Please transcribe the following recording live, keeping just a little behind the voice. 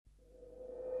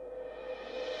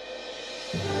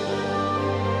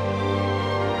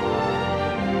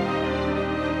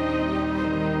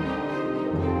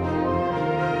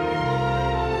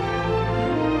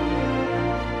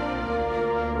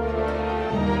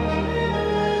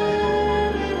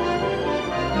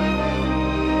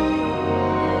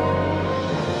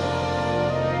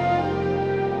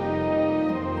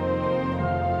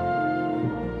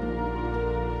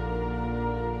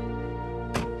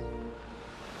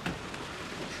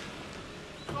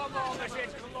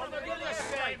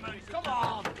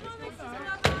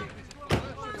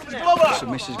So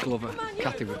Mrs. Glover,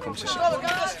 Cathy will come to see.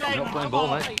 You're not playing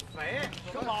ball, mate.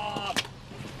 Come on.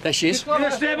 There she is.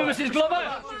 You're stable, Mrs. Glover.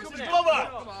 Mrs. Glover.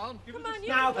 Come on,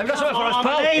 now. I've got something for us,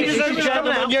 pal. Ladies and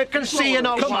gentlemen, you can see an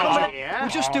old man. We're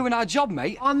just doing our job,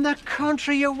 mate. On the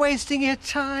contrary, you're wasting your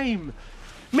time.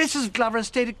 Mrs. Glover has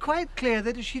stated quite clear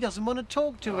that she doesn't want to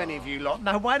talk to any of you lot.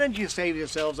 Now, why don't you save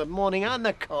yourselves a morning and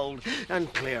the cold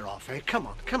and clear off, eh? Come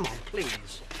on,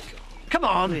 please. Come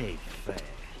on. Be fair.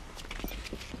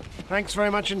 Thanks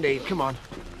very much indeed. Come on.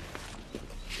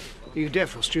 Are you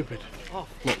deaf or stupid?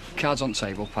 Look, cards on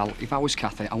table, pal. If I was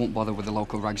Cathy, I won't bother with the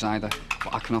local rags either.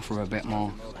 But I can offer her a bit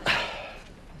more.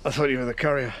 I thought you were the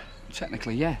courier.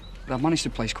 Technically, yeah. But I've managed to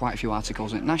place quite a few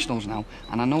articles in Nationals now,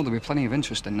 and I know there'll be plenty of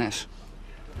interest in this.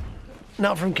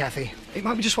 Not from Cathy. It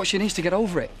might be just what she needs to get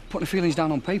over it. Putting her feelings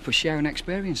down on paper, sharing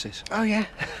experiences. Oh, yeah?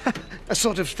 A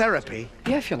sort of therapy?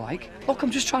 Yeah, if you like. Look,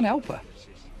 I'm just trying to help her.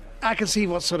 I can see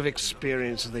what sort of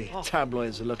experience the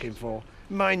tabloids are looking for.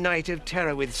 My night of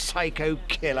terror with Psycho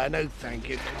Killer. No, thank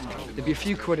you. Come on. There'd be a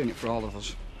few quid in it for all of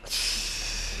us.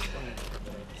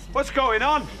 What's going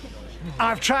on?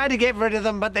 I've tried to get rid of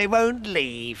them, but they won't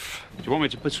leave. Do you want me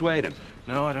to persuade him?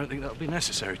 No, I don't think that'll be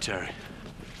necessary, Terry.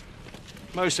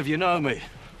 Most of you know me.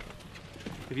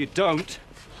 If you don't,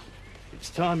 it's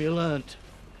time you learnt.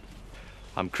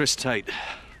 I'm Chris Tate.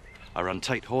 I run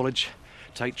Tate Haulage,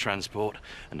 Tate Transport,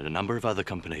 and a number of other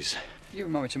companies. You were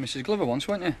married to Mrs. Glover once,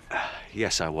 weren't you?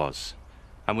 Yes, I was.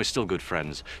 And we're still good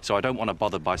friends, so I don't want to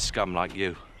bother by scum like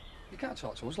you. You can't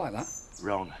talk to us like that.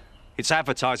 Wrong. It's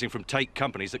advertising from Tate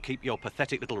companies that keep your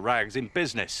pathetic little rags in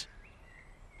business.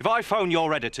 If I phone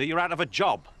your editor, you're out of a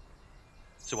job.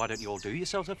 So why don't you all do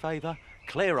yourselves a favour,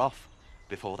 clear off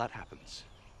before that happens?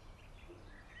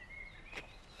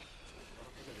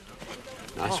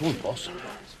 Nice one, boss.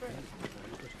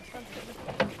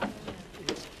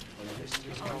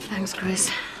 Thanks, Chris.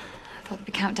 I thought they'd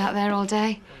be camped out there all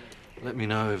day. Let me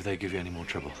know if they give you any more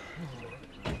trouble.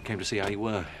 Came to see how you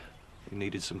were. You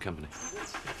needed some company.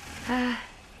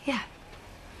 Yeah.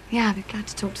 Yeah, I'd be glad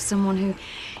to talk to someone who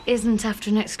isn't after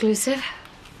an exclusive.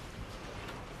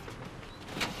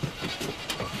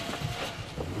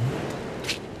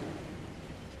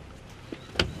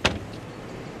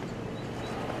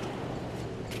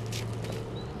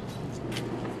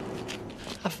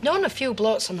 I've known a few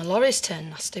blokes on the lorries turn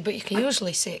nasty, but you can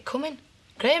usually see it coming.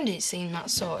 Graham didn't seem that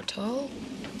sort at all.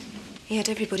 He had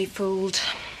everybody fooled.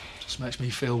 Just makes me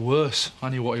feel worse. I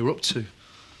knew what you were up to.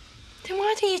 Then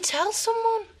why didn't you tell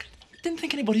someone? Didn't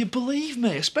think anybody would believe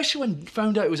me, especially when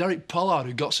found out it was Eric Pollard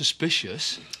who got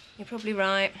suspicious. You're probably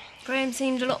right. Graham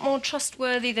seemed a lot more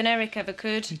trustworthy than Eric ever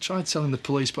could. He tried telling the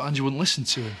police, but Angie wouldn't listen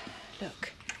to him.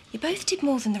 Look, you both did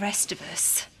more than the rest of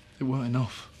us. It weren't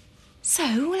enough.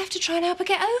 So we'll have to try and help her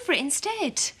get over it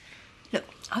instead. Look,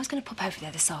 I was going to pop over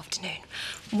there this afternoon.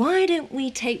 Why don't we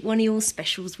take one of your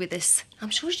specials with us? I'm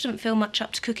sure she doesn't feel much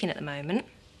up to cooking at the moment.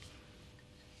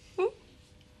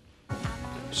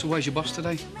 So where's your boss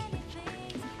today?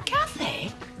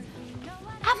 Cathy?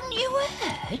 Haven't you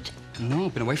heard? No,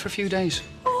 I've been away for a few days.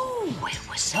 Oh, it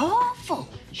was awful.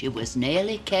 She was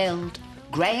nearly killed.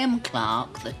 Graham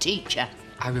Clark, the teacher.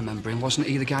 I remember him. Wasn't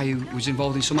he the guy who was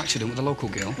involved in some accident with a local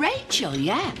girl? Rachel,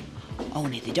 yeah.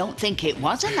 Only they don't think it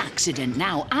was an accident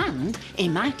now, and he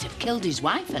might have killed his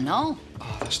wife and all.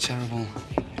 Oh, that's terrible.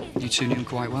 You two knew him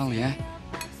quite well, yeah?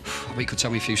 I bet you could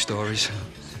tell me a few stories.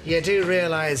 You do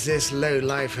realise this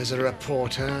lowlife is a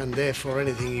reporter, and therefore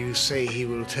anything you say he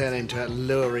will turn into a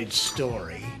lurid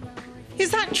story. Is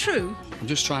that true? I'm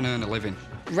just trying to earn a living.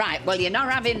 Right, well, you're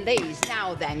not having these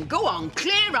now then. Go on,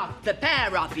 clear off, the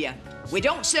pair of you. We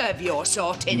don't serve your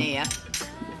sort in here.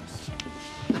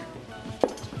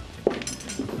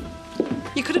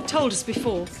 You could have told us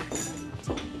before.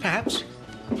 Perhaps.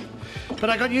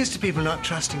 But I got used to people not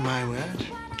trusting my word.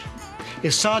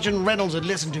 If Sergeant Reynolds had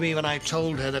listened to me when I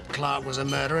told her that Clark was a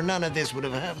murderer, none of this would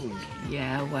have happened.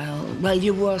 Yeah, well,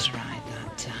 you was right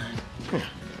that time. Yeah.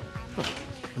 Well,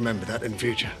 remember that in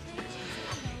future.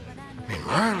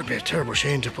 Meanwhile, it'd be a terrible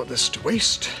shame to put this to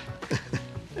waste.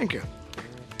 Thank you.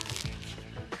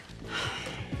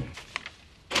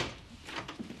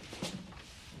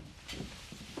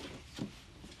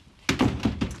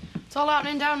 It's all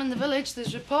happening down in the village.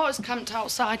 There's reporters camped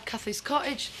outside Cathy's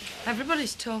cottage.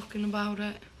 Everybody's talking about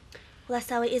it. Well, that's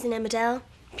how it is in Emmerdale.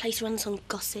 The place runs on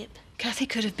gossip. Cathy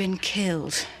could have been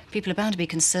killed. People are bound to be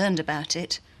concerned about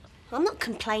it. I'm not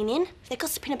complaining. If they're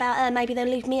gossiping about her, maybe they'll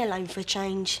leave me alone for a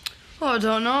change. Well, I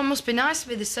don't know. It must be nice to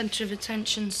be the centre of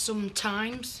attention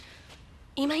sometimes.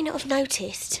 You may not have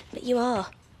noticed, but you are.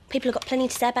 People have got plenty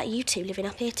to say about you two living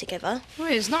up here together. Well,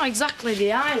 it's not exactly the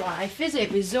high life, is it?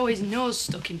 With Zoe's nose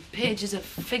stuck in pages of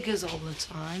figures all the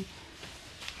time.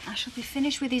 I shall be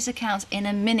finished with these accounts in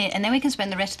a minute, and then we can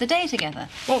spend the rest of the day together.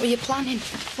 What were you planning?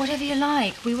 Whatever you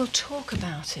like. We will talk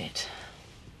about it.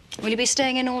 Will you be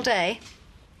staying in all day?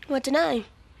 Well, I don't know.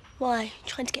 Why?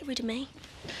 Trying to get rid of me?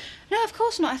 No, of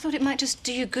course not. I thought it might just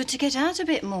do you good to get out a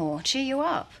bit more, cheer you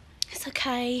up. It's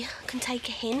OK. I can take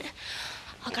a hint.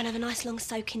 I'll go and have a nice long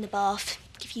soak in the bath.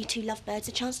 Give you two lovebirds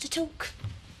a chance to talk.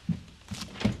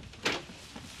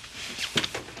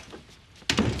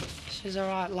 She's a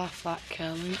right laugh, that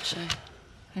girl, isn't she?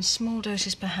 In small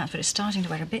doses, perhaps, but it's starting to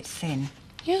wear a bit thin.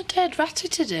 You're dead ratty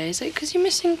today. Is it because you're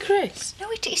missing Chris? No,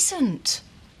 it isn't.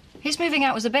 His moving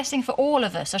out was the best thing for all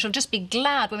of us. I shall just be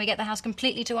glad when we get the house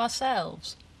completely to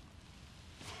ourselves.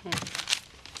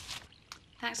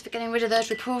 Thanks for getting rid of those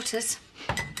reporters.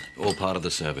 All part of the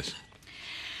service.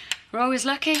 We're always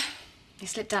lucky. He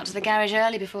slipped out to the garage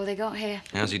early before they got here.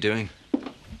 How's he doing?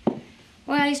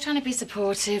 Well, he's trying to be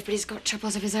supportive, but he's got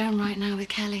troubles of his own right now with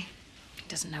Kelly. He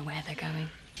doesn't know where they're going.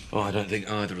 Oh, I don't think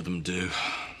either of them do.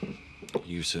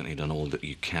 You've certainly done all that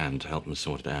you can to help them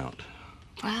sort it out.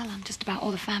 Well, I'm just about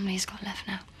all the family he's got left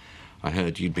now. I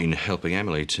heard you'd been helping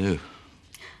Emily, too.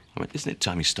 I mean, isn't it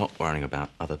time you stopped worrying about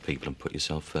other people and put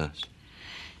yourself first?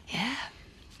 Yeah.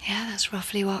 Yeah, that's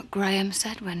roughly what Graham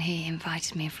said when he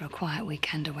invited me for a quiet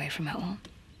weekend away from it all.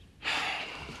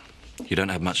 You don't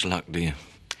have much luck, do you?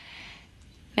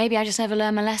 Maybe I just never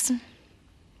learned my lesson.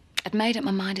 I'd made up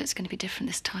my mind it was going to be different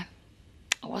this time.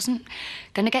 I wasn't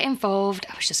going to get involved.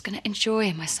 I was just going to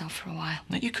enjoy myself for a while.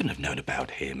 Now, you couldn't have known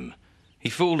about him. He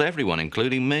fooled everyone,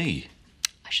 including me.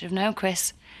 I should have known,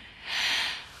 Chris.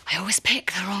 I always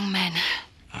pick the wrong men.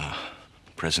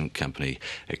 Present company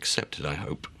accepted, I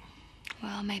hope.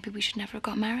 Well, maybe we should never have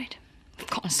got married. We've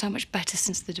gotten so much better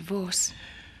since the divorce.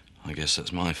 I guess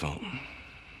that's my fault.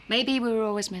 Maybe we were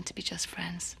always meant to be just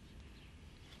friends.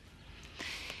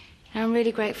 And I'm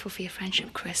really grateful for your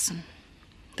friendship, Chris, and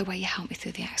the way you helped me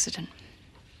through the accident.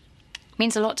 It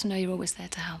means a lot to know you're always there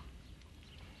to help.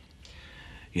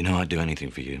 You know I'd do anything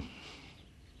for you.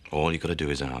 All you got to do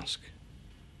is ask.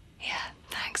 Yeah,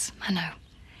 thanks. I know.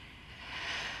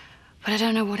 But I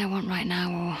don't know what I want right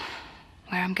now or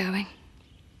where I'm going.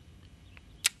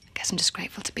 I guess I'm just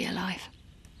grateful to be alive.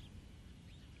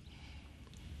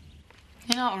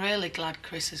 You're not really glad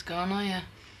Chris is gone, are you?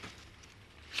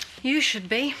 You should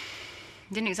be.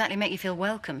 Didn't exactly make you feel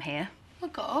welcome here. I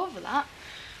got over that.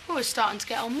 We were starting to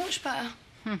get on much better.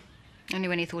 Only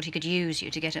when he thought he could use you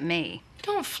to get at me.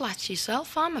 Don't flatter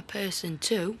yourself. I'm a person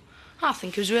too. I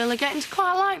think he was really getting to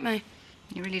quite like me.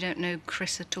 You really don't know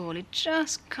Chris at all. He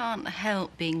just can't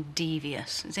help being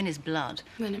devious. It's in his blood.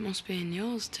 Then it must be in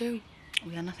yours too.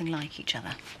 We are nothing like each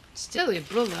other. Still your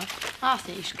brother. I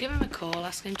think you should give him a call,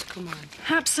 ask him to come home.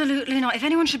 Absolutely not. If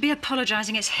anyone should be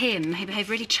apologising, it's him. He behaved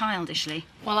really childishly.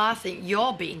 Well, I think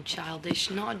you're being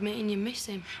childish, not admitting you miss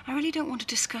him. I really don't want to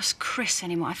discuss Chris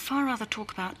anymore. I'd far rather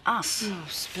talk about us. Oh,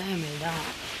 spare me that.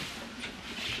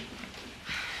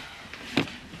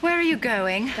 Where are you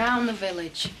going? Down the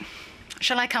village.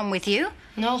 Shall I come with you?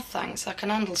 No, thanks. I can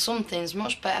handle some things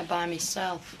much better by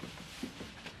myself.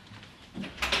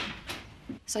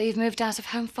 So you've moved out of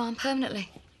Home Farm permanently?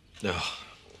 Oh,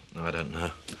 no, I don't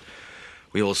know.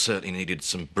 We all certainly needed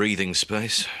some breathing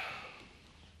space.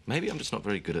 Maybe I'm just not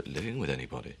very good at living with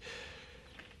anybody.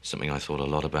 Something I thought a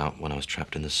lot about when I was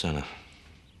trapped in the cellar.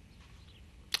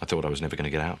 I thought I was never going to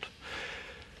get out.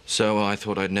 So I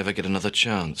thought I'd never get another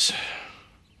chance.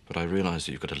 But I realised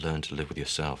that you've got to learn to live with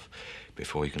yourself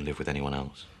before you can live with anyone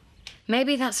else.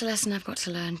 Maybe that's a lesson I've got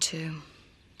to learn too.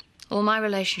 All my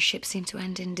relationships seem to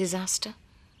end in disaster.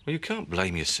 Well, you can't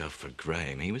blame yourself for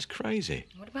Graham. He was crazy.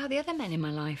 What about the other men in my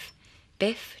life?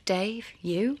 Biff, Dave,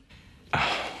 you?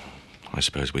 I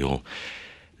suppose we all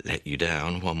let you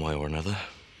down one way or another.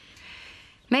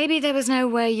 Maybe there was no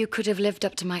way you could have lived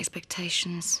up to my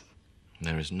expectations.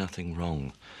 There is nothing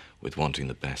wrong with wanting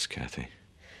the best, Kathy.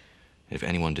 If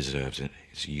anyone deserves it,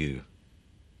 it's you.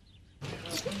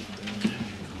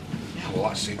 Well,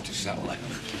 that seemed to settle it.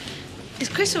 Is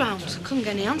Chris around? Couldn't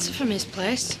get any answer from his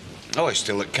place. Oh, he's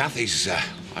still at Kathy's.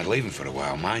 I'd leave him for a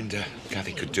while, mind.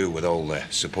 Kathy could do with all the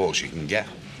support she can get.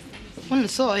 Wouldn't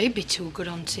have thought he'd be too good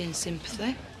on seeing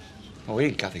sympathy. Oh, he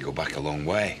and Kathy go back a long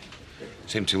way.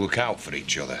 Seem to look out for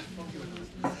each other.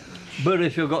 But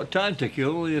if you've got time to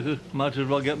kill, you might as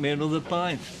well get me another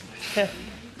pint.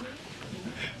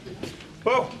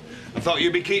 Oh, I thought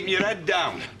you'd be keeping your head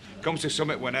down. Comes to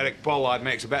summit when Eric Pollard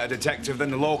makes a better detective than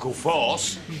the local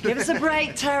force. Give us a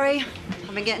break, Terry.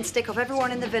 I've been getting stick off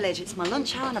everyone in the village. It's my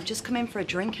lunch hour and I've just come in for a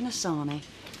drink and a sarnie.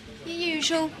 The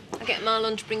usual. I'll get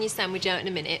Marlon to bring your sandwich out in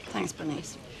a minute. Thanks,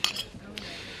 Bernice.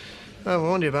 I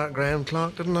warned you about Graham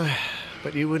Clark, didn't I?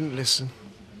 But you wouldn't listen.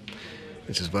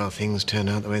 It's as well things turned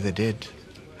out the way they did.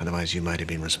 Otherwise, you might have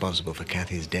been responsible for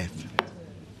Kathy's death.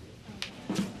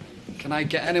 Can I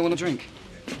get anyone a drink?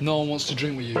 No one wants to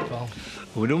drink with you, pal.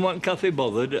 We don't want Kathy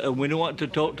bothered, and we don't want to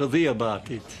talk to thee about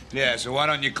it. Yeah, so why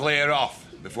don't you clear off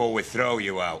before we throw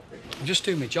you out? I'm just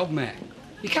doing my job, mate.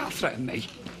 You can't threaten me.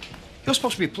 You're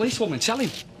supposed to be a policewoman. Tell him.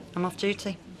 I'm off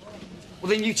duty. Well,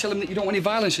 then you tell him that you don't want any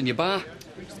violence in your bar.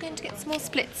 I'm just going to get some more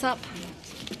splits up.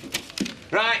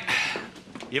 Right.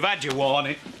 You've had your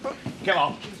warning. Come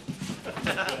on.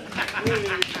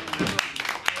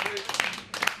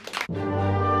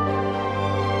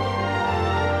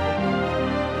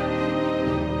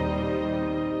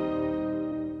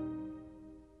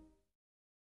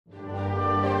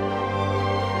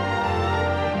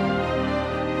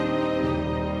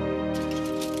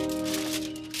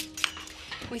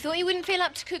 We thought you wouldn't feel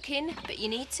up to cooking, but you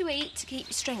need to eat to keep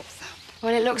your strength.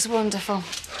 Well, it looks wonderful.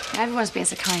 Everyone's been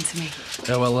so kind to me.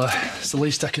 Yeah, well, it's the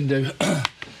least I can do. I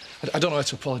don't know how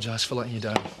to apologise for letting you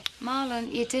down.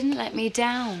 Marlon, you didn't let me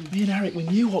down. Me and Eric, we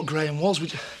knew what Graham was. We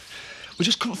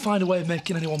just couldn't find a way of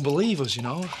making anyone believe us, you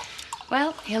know?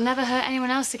 Well, he'll never hurt anyone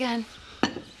else again.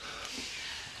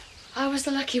 I was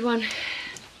the lucky one.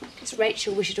 It's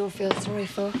Rachel we should all feel sorry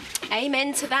for.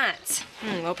 Amen to that.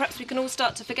 Well, perhaps we can all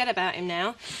start to forget about him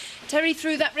now. Terry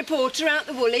threw that reporter out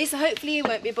the woolly, so hopefully he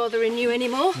won't be bothering you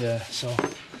anymore. Yeah, so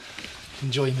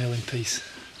enjoy your meal in peace.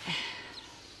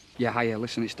 Yeah, hiya,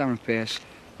 listen, it's Darren Pearce.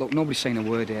 Look, nobody's saying a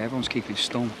word here. Everyone's keeping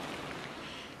stum.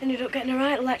 Ended up getting a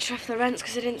right lecture off the rents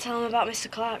because I didn't tell them about Mr.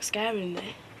 Clark scaring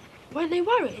me. Weren't they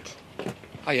worried?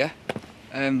 Hiya.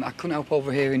 I couldn't help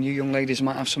overhearing you young ladies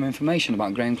might have some information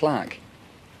about Graham Clark.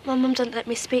 My mum doesn't let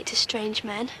me speak to strange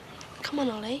men. Come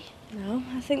on, Ollie. No,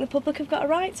 I think the public have got a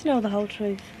right to know the whole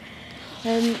truth.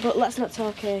 But let's not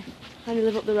talk here. I only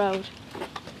live up the road.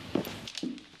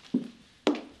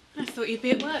 I thought you'd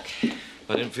be at work.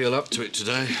 I didn't feel up to it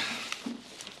today.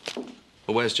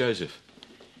 Well, where's Joseph?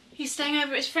 He's staying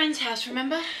over at his friend's house,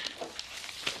 remember?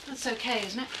 That's okay,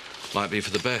 isn't it? Might be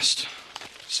for the best.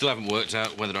 Still haven't worked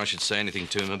out whether I should say anything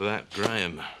to him about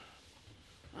Graham.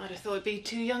 I'd have thought he'd be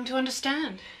too young to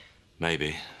understand.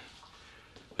 Maybe.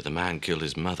 But the man killed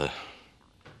his mother.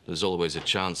 There's always a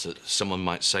chance that someone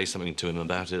might say something to him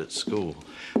about it at school.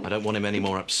 I don't want him any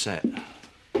more upset.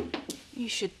 You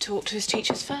should talk to his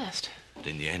teachers first. But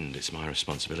in the end, it's my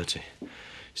responsibility.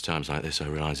 It's times like this I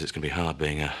realise it's going to be hard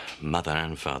being a mother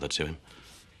and father to him.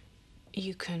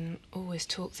 You can always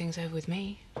talk things over with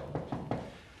me.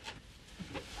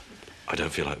 I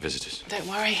don't feel like visitors. Don't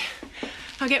worry.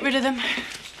 I'll get rid of them.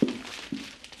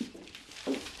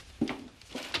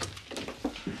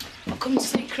 I'll come to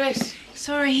see Chris.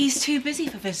 Sorry, he's too busy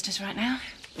for visitors right now.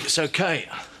 It's okay.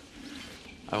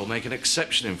 I will make an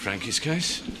exception in Frankie's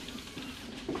case.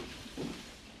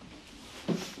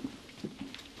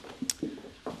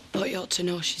 Thought you ought to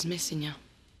know she's missing you.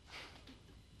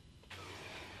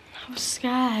 I was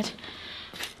scared.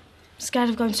 Scared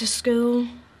of going to school.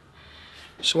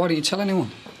 So why didn't you tell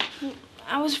anyone?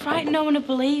 I was frightened no one would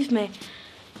believe me.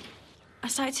 I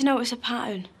started to notice a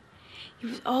pattern. It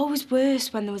was always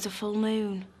worse when there was a full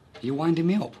moon. Are you winding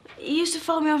me up? He used to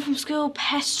follow me home from school,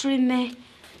 pestering me.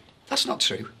 That's not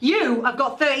true. You have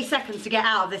got 30 seconds to get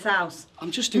out of this house.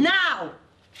 I'm just doing... Now!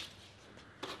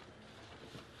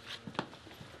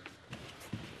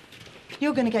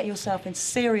 You're going to get yourself in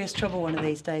serious trouble one of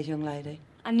these days, young lady.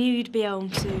 I knew you'd be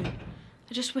home soon.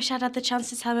 I just wish I'd had the chance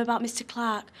to tell him about Mr.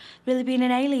 Clark really being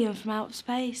an alien from outer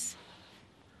space.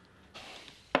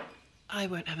 I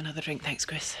won't have another drink, thanks,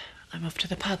 Chris. I'm off to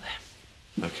the pub.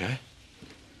 OK.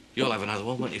 You'll have another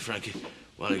one, won't you, Frankie?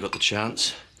 While you got the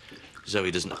chance.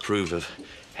 Zoe doesn't approve of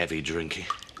heavy drinking.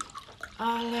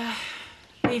 I'll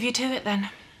leave you to it then.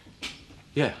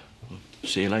 Yeah. Well,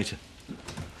 see you later.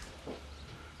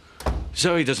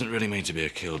 Zoe doesn't really mean to be a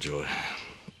killjoy.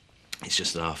 It's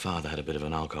just that our father had a bit of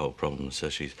an alcohol problem, so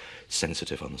she's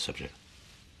sensitive on the subject.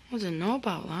 I didn't know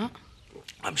about that.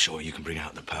 I'm sure you can bring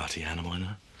out the party animal in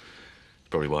her.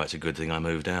 Probably why it's a good thing I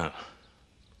moved out.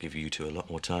 Give you two a lot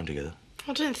more time together.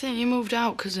 I didn't think you moved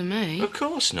out because of me. Of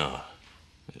course not.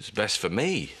 It's best for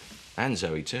me. And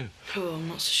Zoe, too. Oh, I'm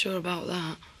not so sure about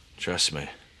that. Trust me.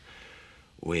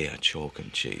 We're chalk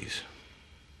and cheese.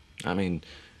 I mean,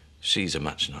 she's a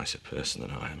much nicer person than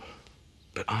I am.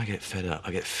 But I get fed up.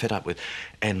 I get fed up with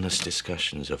endless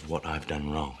discussions of what I've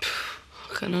done wrong.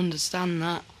 I can understand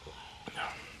that.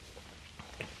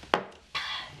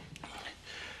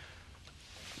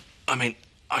 I mean,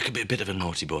 I could be a bit of a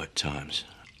naughty boy at times.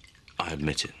 I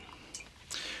admit it.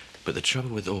 But the trouble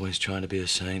with always trying to be a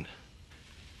saint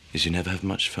is you never have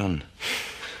much fun.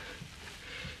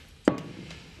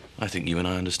 I think you and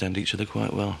I understand each other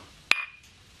quite well.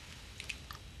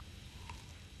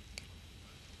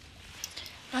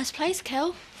 Nice place,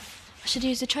 Kel. I should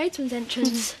use the tradesman's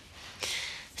entrance.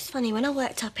 It's funny, when I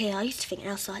worked up here, I used to think a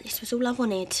house like this was all I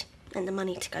wanted. And the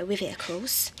money to go with it, of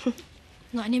course.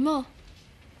 Not anymore.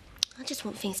 I just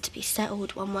want things to be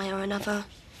settled one way or another.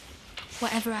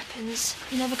 Whatever happens,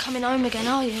 you're never coming home again,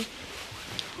 are you?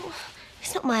 Oh,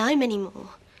 it's not my home anymore.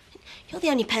 You're the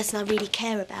only person I really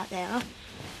care about there. I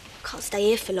can't stay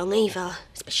here for long either,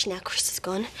 especially now Chris is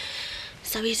gone.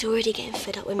 So he's already getting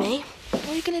fed up with me. What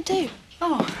are you going to do?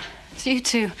 Oh, it's you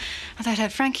two. I thought I'd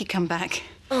had Frankie come back.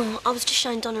 Oh, I was just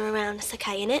showing Donna around. It's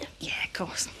okay, innit? Yeah, of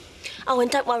course. Oh, and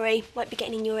don't worry, won't be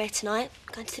getting in your hair tonight.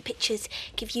 Going to the pictures,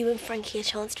 give you and Frankie a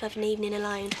chance to have an evening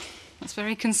alone. That's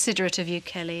very considerate of you,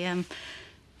 Kelly. I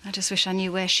just wish I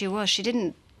knew where she was. She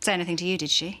didn't say anything to you, did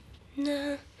she?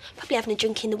 No, probably having a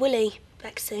drink in the Woolly.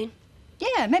 Back soon.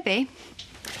 Yeah, maybe.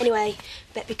 Anyway,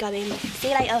 better be going.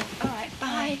 See you later. All right,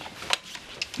 bye.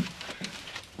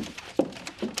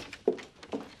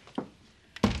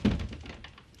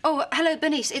 Oh, hello,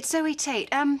 Bernice. It's Zoe Tate.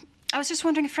 I was just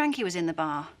wondering if Frankie was in the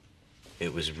bar.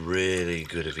 It was really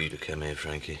good of you to come here,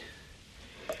 Frankie.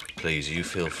 Please, you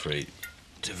feel free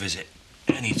to visit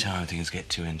any time things get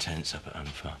too intense up at Home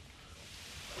Farm.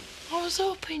 I was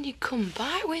hoping you'd come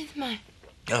back with me.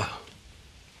 Oh,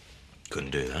 couldn't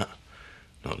do that.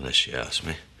 Not unless she asked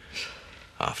me.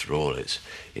 After all, it's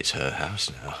her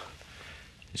house now.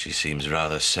 She seems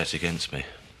rather set against me.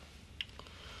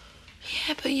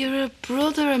 Yeah, but you're a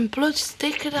brother and blood's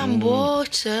thicker than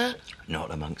water. Not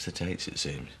amongst the Tates, it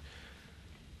seems.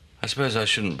 I suppose I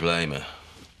shouldn't blame her.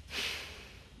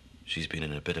 She's been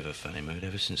in a bit of a funny mood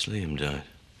ever since Liam died.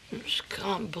 I just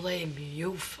can't blame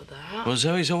you for that. Well,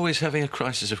 Zoe's always having a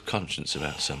crisis of conscience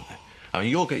about something. I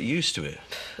mean, you'll get used to it.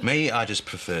 Me, I just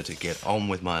prefer to get on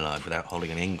with my life without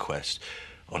holding an inquest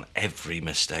on every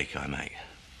mistake I make.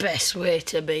 Best way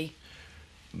to be.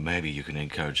 Maybe you can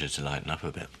encourage her to lighten up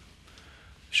a bit.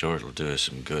 Sure, it'll do her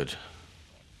some good.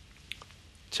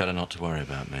 Tell her not to worry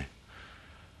about me.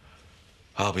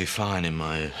 I'll be fine in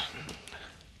my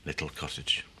little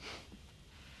cottage.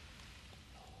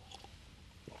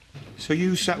 So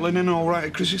you settling in all right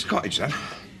at Chris's cottage, then?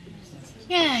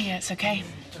 Yeah, it's okay.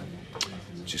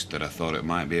 Just that I thought it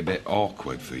might be a bit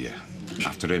awkward for you,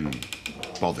 after him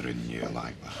bothering you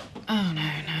like that. Oh,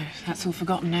 no, that's all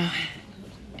forgotten now.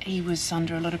 He was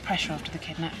under a lot of pressure after the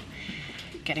kidnap.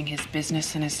 Getting his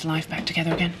business and his life back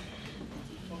together again.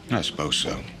 I suppose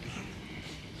so.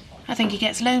 I think he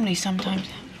gets lonely sometimes.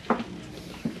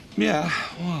 Yeah,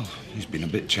 well, he's been a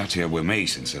bit chattier with me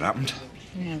since it happened.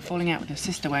 Yeah, falling out with his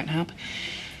sister won't help.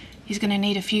 He's going to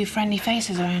need a few friendly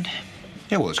faces around.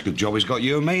 Yeah, well, it's a good job he's got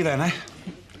you and me then, eh?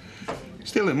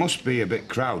 Still, it must be a bit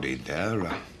crowded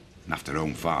there, after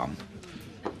Home Farm.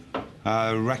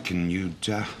 I reckon you'd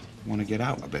want to get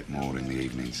out a bit more in the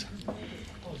evenings.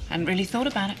 Hadn't really thought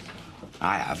about it.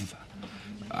 I have.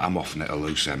 I'm often at a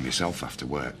loose end myself after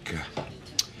work.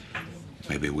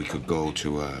 Maybe we could go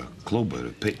to a club or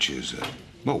pictures,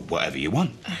 well, whatever you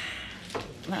want.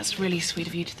 That's really sweet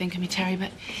of you to think of me, Terry,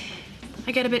 but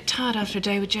I get a bit tired after a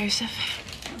day with Joseph.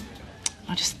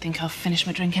 I just think I'll finish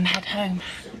my drink and head home.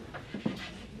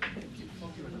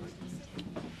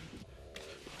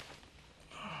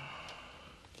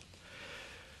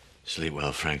 Sleep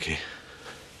well, Frankie.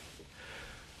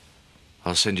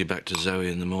 I'll send you back to Zoe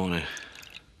in the morning.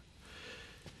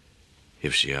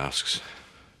 If she asks.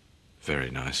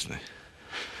 Very nicely.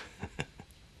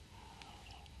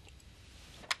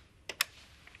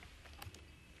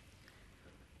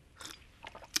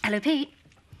 Hello, Pete.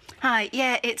 Hi,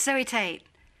 yeah, it's Zoe Tate.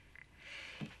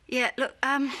 Yeah, look,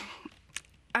 I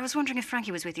was wondering if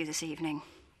Frankie was with you this evening.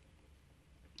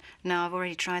 No, I've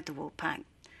already tried the wall pack.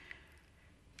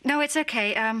 No, it's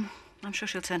okay. I'm sure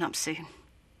she'll turn up soon.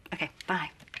 Okay, bye.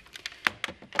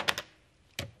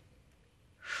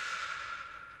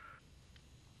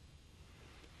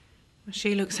 Well,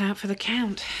 she looks out for the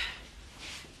Count.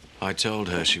 I told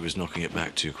her she was knocking it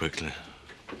back too quickly,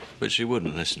 but she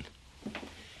wouldn't listen.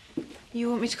 You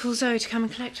want me to call Zoe to come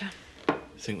and collect her?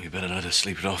 I think we better let her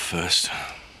sleep it off first.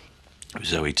 If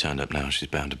Zoe turned up now, she's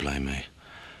bound to blame me.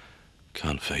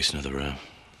 Can't face another row.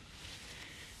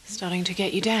 Starting to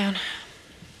get you down.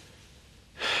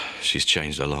 She's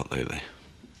changed a lot lately.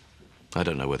 I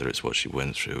don't know whether it's what she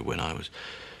went through when I was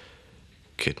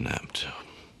kidnapped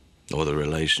or the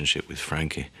relationship with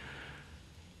Frankie.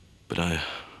 But I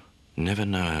never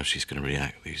know how she's going to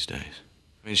react these days.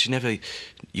 I mean, she never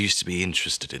used to be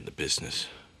interested in the business.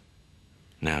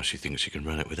 Now she thinks she can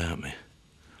run it without me.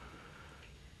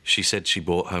 She said she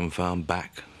bought Home Farm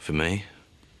back for me,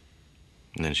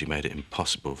 and then she made it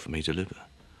impossible for me to live there.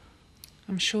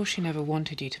 I'm sure she never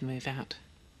wanted you to move out.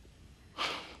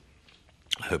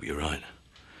 I hope you're right.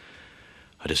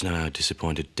 I just know how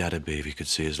disappointed Dad'd be if he could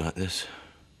see us like this.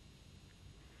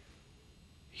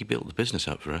 He built the business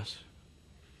up for us.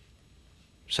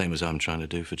 Same as I'm trying to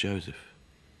do for Joseph.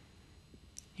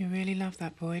 You really love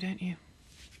that boy, don't you?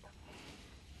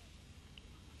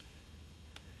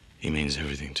 He means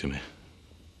everything to me.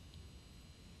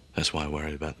 That's why I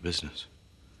worry about the business.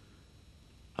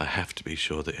 I have to be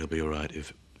sure that he'll be all right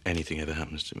if anything ever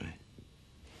happens to me.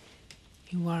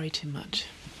 You worry too much.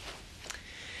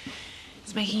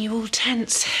 It's making you all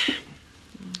tense.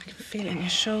 I can feel it in your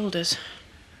shoulders.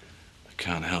 I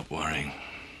can't help worrying.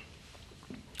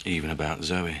 Even about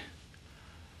Zoe.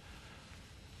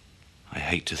 I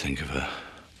hate to think of her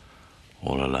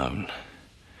all alone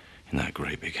in that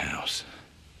great big house.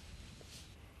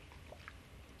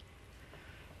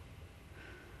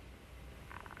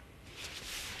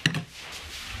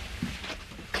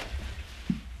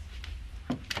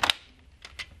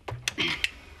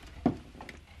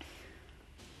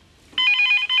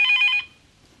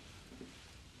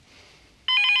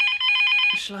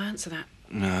 Shall I answer that?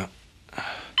 No.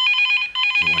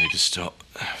 Don't want you to stop.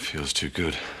 Feels too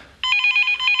good.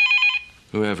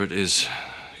 Whoever it is,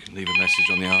 you can leave a message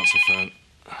on the answer phone.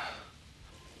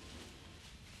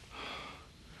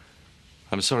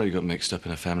 I'm sorry you got mixed up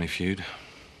in a family feud.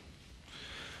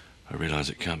 I realise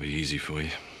it can't be easy for you.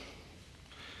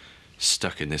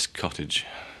 Stuck in this cottage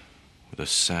with a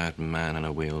sad man in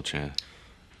a wheelchair.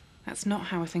 That's not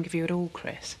how I think of you at all,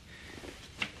 Chris.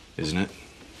 Isn't it?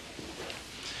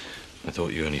 I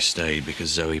thought you only stayed because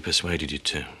Zoe persuaded you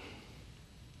to.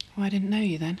 Well, I didn't know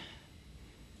you then.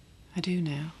 I do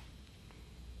now.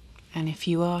 And if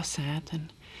you are sad,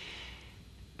 then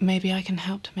maybe I can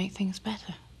help to make things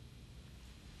better.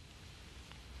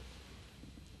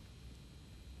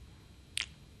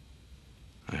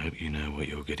 I hope you know what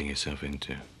you're getting yourself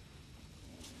into.